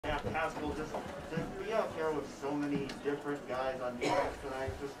Haskell, just to be out there with so many different guys on defense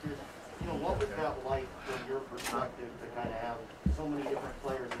tonight, just to, what was that like from your perspective to kind of have so many different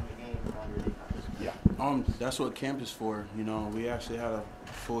players in the game on your defense? Yeah. That's what camp is for. We actually had a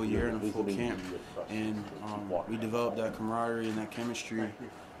full year and a full camp, and we developed that camaraderie and that chemistry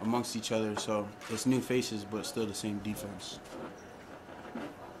amongst each other. So it's new faces, but still the same defense.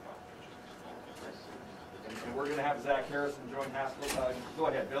 And we're going to have Zach Harrison join Haskell. Go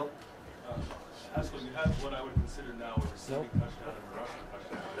ahead, Bill. Haskell, you have what I would consider now a receiving touchdown and a rushing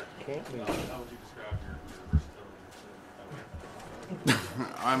touchdown. How would you describe your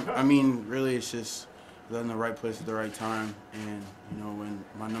versatility? Really, it's just in the right place at the right time. And, when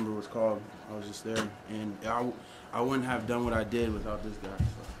my number was called, I was just there. And I wouldn't have done what I did without this guy.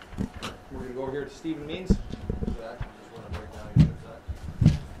 So. We're going to go over here to Stephen Means. Zach, you just want to break down your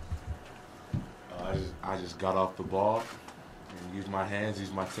Zach. I just got off the ball and used my hands,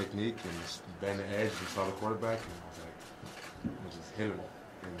 used my technique, and just bend the edge and saw the quarterback. And I was like, I just hit him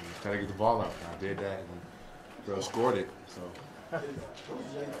and try to get the ball out. And I did that, and Bro scored it. So.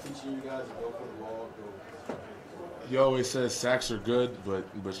 Teaching you guys to go for the ball, He always says sacks are good, but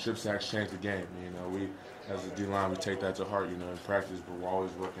strip sacks change the game. We as a D-line, we take that to heart, in practice, but we're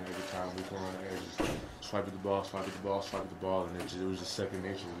always working every time we come on the edge, just swipe at the ball, swipe at the ball, swipe at the ball, and it was just second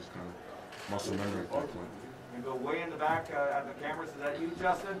nature. It was kind of muscle memory at that point. You go way in the back at the cameras. Is that you,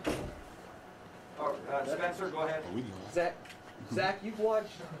 Justin? Or Spencer, go ahead. Zach, you watched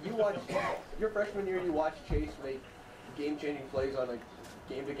your freshman year. You watched Chase make game-changing plays on a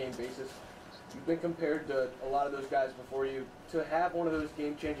game-to-game basis. You've been compared to a lot of those guys before you. To have one of those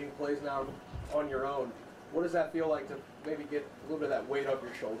game-changing plays now on your own, what does that feel like to maybe get a little bit of that weight off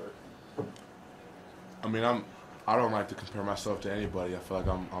your shoulder? I don't like to compare myself to anybody. I feel like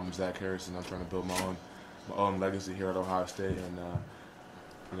I'm Zach Harrison. I'm trying to build my own legacy here at Ohio State, and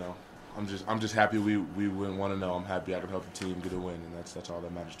I'm just happy we wouldn't want to know. I'm happy I could help the team get a win, and that's all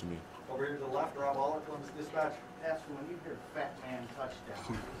that matters to me. Over here to the left, Rob Aller, Columbus Dispatch. Haskell, when you hear fat man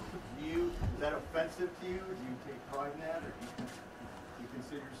touchdown, is that offensive to you? Do you take pride in that, or do you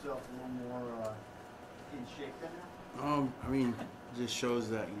consider yourself a little more in shape than that? It just shows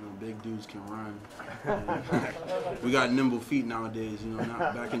that big dudes can run. We got nimble feet nowadays.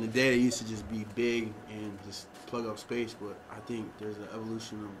 Not back in the day, they used to just be big and just plug up space. But I think there's an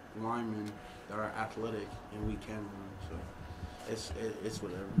evolution of linemen that are athletic and we can run. So it's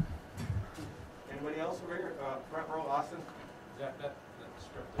whatever. Anybody else over here? Front row, Austin. Zach, that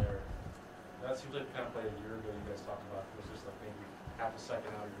script there, that seems like the kind of play a year ago you guys talked about. It was just like maybe half a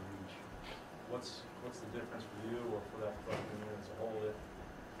second out of your reach. What's the difference for you or for that freshman year as a whole that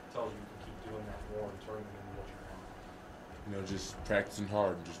tells you you can keep doing that more and turning it into what you want? Just practicing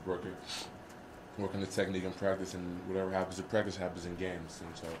hard and just working the technique in practice, and whatever happens in practice happens in games.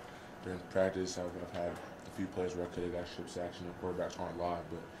 And so during practice, I've had a few plays where I could have got strip sacks and the quarterbacks aren't live,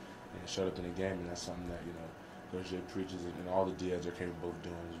 but it showed up in the game, and that's something that Coach Jay preaches, and all the DNs are capable of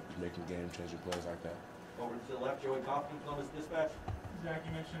doing is making game-changing plays like that. Over to the left, Joey Coffey, Columbus Dispatch. Zach,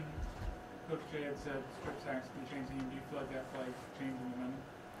 you mentioned Coach Jay had said strip sacks can change the game. Do you feel like that play changed the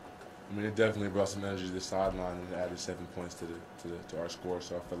momentum? It definitely brought some energy to the sideline and added 7 points to our score.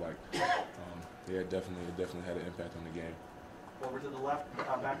 So I feel like, it definitely had an impact on the game. Over to the left,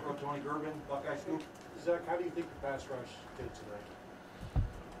 back row, Tony Gervin, Buckeye Scoop. Zach, how do you think the pass rush did tonight?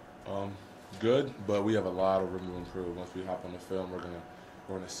 Good, but we have a lot of room to improve. Once we hop on the film, we're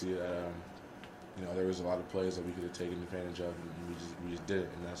gonna see that there was a lot of plays that we could have taken advantage of, and we just did it.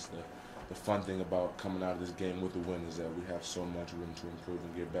 And that's the fun thing about coming out of this game with the win, is that we have so much room to improve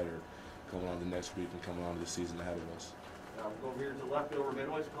and get better coming on to next week and coming on to the season ahead of us. Now we'll go over here to the left, Bill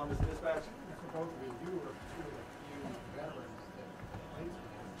Rabinowitz, Columbus Dispatch. For both of you are two of the few veterans that played.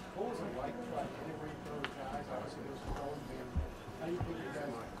 What was it like to try to integrate those guys? Obviously, those are old men. How do you think you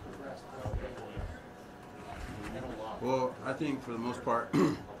guys progressed well? Well, I think for the most part,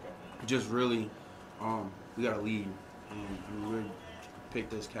 just really, we got to lead, and we're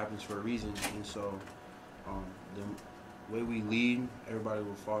picked as captains for a reason, and so the way we lead, everybody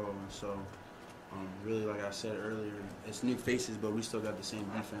will follow, and so really, like I said earlier, it's new faces, but we still got the same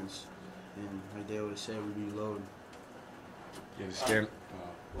defense, and like they always say, we reload. Yeah, the stand.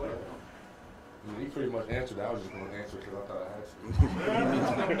 He pretty much answered that. I was just going to answer because I thought I had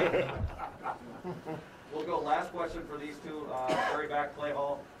to. We'll go last question for these two. Very back, Clay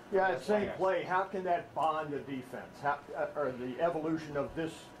Hall. Yeah, same play. How can that bond the defense? Or the evolution of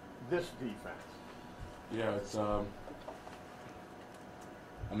this defense? Yeah, it's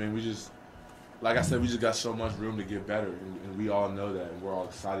we just, like I said, we just got so much room to get better, and we all know that, and we're all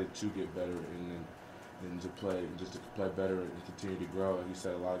excited to get better. And then, and to play better and continue to grow. Like you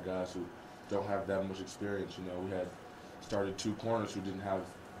said, a lot of guys who don't have that much experience. You know, we had started 2 corners who didn't have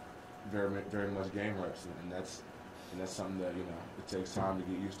very much game reps, and that's something that, you know, it takes time to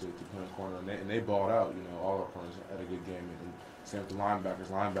get used to playing corner. And they balled out. You know, all our corners had a good game, and same with the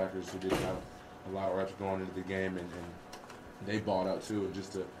linebackers who didn't have a lot of reps going into the game, and they balled out too. And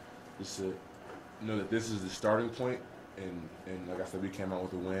just to know that this is the starting point, and like I said, we came out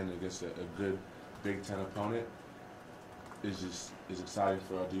with a win against a good Big Ten opponent, is exciting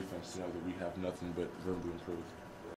for our defense to know that we have nothing but room to improve.